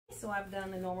so I've done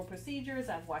the normal procedures.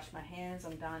 I've washed my hands,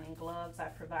 I'm donning gloves,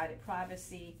 I've provided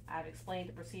privacy, I've explained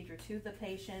the procedure to the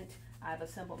patient, I've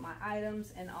assembled my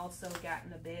items, and also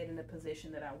gotten the bed in the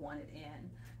position that I want it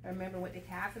in. Remember, with the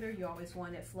catheter, you always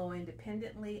want it flowing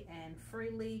independently and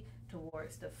freely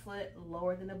towards the foot,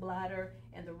 lower than the bladder.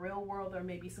 In the real world, there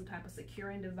may be some type of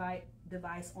securing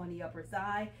device on the upper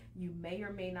thigh. You may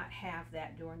or may not have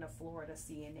that during the Florida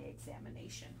CNA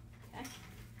examination. Okay?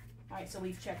 All right, so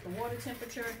we've checked the water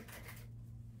temperature.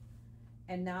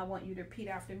 And now I want you to repeat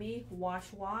after me.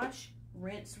 Wash, wash,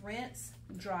 rinse, rinse,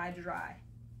 dry, dry.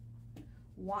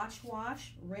 Wash,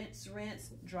 wash, rinse,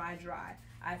 rinse, dry, dry.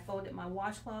 I folded my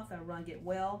washcloth, I wrung it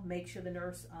well. Make sure the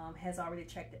nurse has already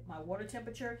checked my water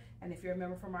temperature. And if you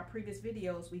remember from our previous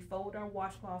videos, we fold our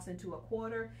washcloths into a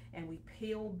quarter and we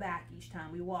peel back each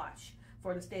time we wash.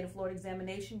 For the state of Florida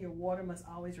examination, your water must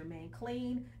always remain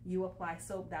clean. You apply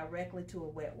soap directly to a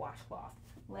wet washcloth.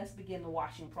 Let's begin the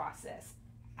washing process.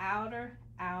 Outer,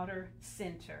 outer,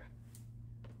 center.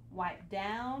 Wipe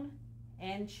down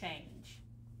and change.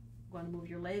 I'm going to move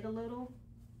your leg a little.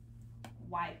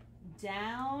 Wipe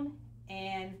down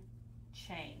and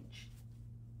change.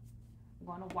 I'm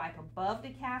going to wipe above the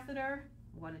catheter.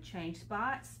 I'm going to change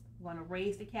spots. I'm going to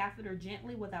raise the catheter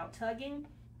gently without tugging.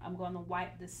 I'm going to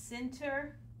wipe the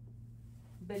center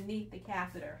beneath the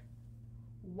catheter.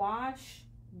 Wash,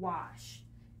 wash.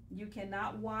 You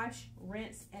cannot wash,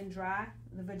 rinse, and dry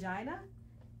the vagina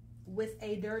with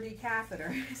a dirty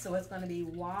catheter. So it's going to be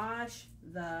wash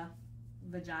the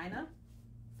vagina,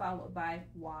 followed by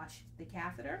wash the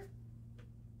catheter.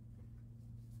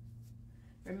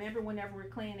 Remember, whenever we're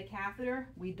cleaning the catheter,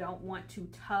 we don't want to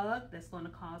tug. That's going to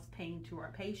cause pain to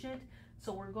our patient.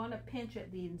 So we're going to pinch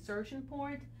at the insertion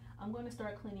point. I'm going to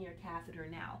start cleaning your catheter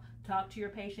now. Talk to your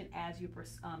patient as you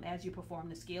perform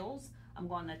the skills. I'm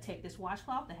going to take this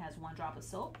washcloth that has 1 drop of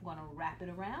soap. I'm going to wrap it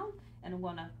around, and I'm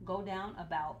going to go down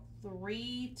about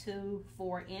 3 to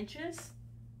 4 inches.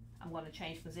 I'm going to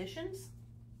change positions.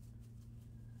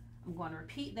 I'm going to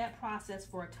repeat that process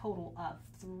for a total of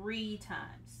 3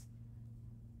 times.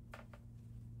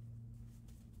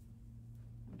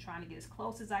 I'm trying to get as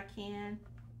close as I can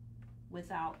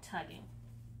without tugging.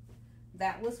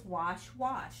 That was wash,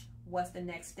 wash. What's the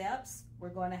next steps? We're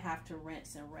going to have to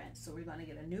rinse and rinse. So we're going to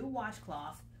get a new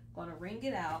washcloth, going to wring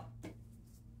it out,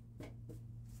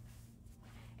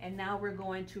 and now we're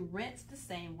going to rinse the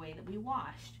same way that we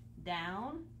washed.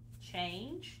 Down,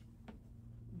 change,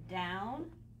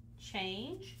 down,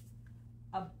 change,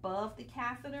 above the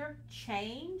catheter,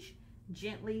 change,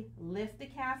 gently lift the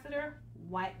catheter,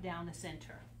 wipe down the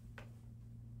center.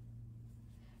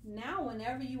 Now,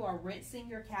 whenever you are rinsing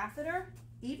your catheter,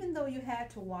 even though you had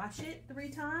to wash it 3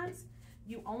 times,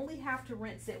 you only have to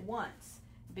rinse it once.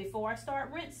 Before I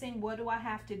start rinsing, what do I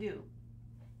have to do?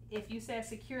 If you said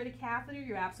secure the catheter,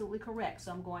 you're absolutely correct.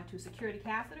 So I'm going to secure the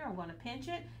catheter, I'm going to pinch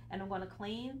it, and I'm going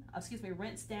to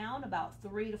rinse down about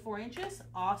 3 to 4 inches.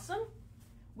 Awesome.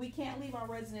 We can't leave our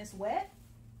residents wet.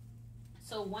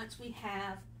 So once we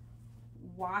have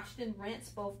washed and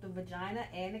rinsed both the vagina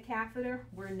and the catheter,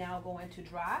 we're now going to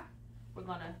dry. We're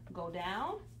going to go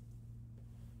down,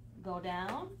 go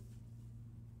down,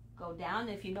 go down.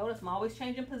 If you notice, I'm always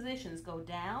changing positions. Go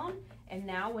down, and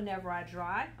now whenever I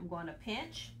dry, I'm going to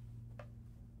pinch,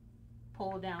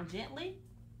 pull down gently.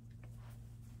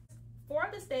 For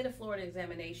the state of Florida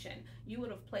examination, you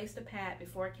would have placed a pad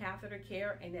before catheter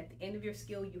care, and at the end of your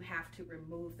skill, you have to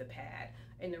remove the pad.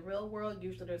 In the real world,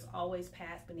 usually there's always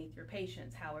pads beneath your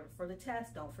patients. However, for the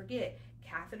test, don't forget,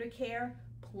 catheter care,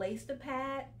 place the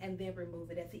pad, and then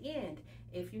remove it at the end.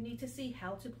 If you need to see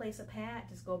how to place a pad,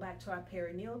 just go back to our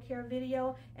perinatal care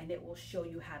video, and it will show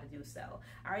you how to do so.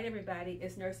 All right, everybody,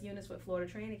 it's Nurse Eunice with Florida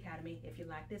Training Academy. If you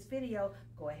like this video,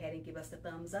 go ahead and give us a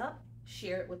thumbs up.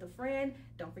 Share it with a friend.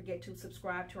 Don't forget to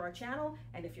subscribe to our channel.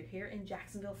 And if you're here in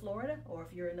Jacksonville, Florida, or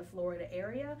if you're in the Florida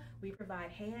area, we provide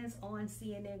hands-on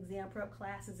CNA exam prep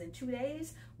classes in 2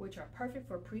 days, which are perfect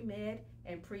for pre-med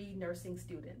and pre-nursing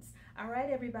students. All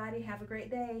right, everybody, have a great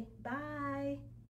day. Bye.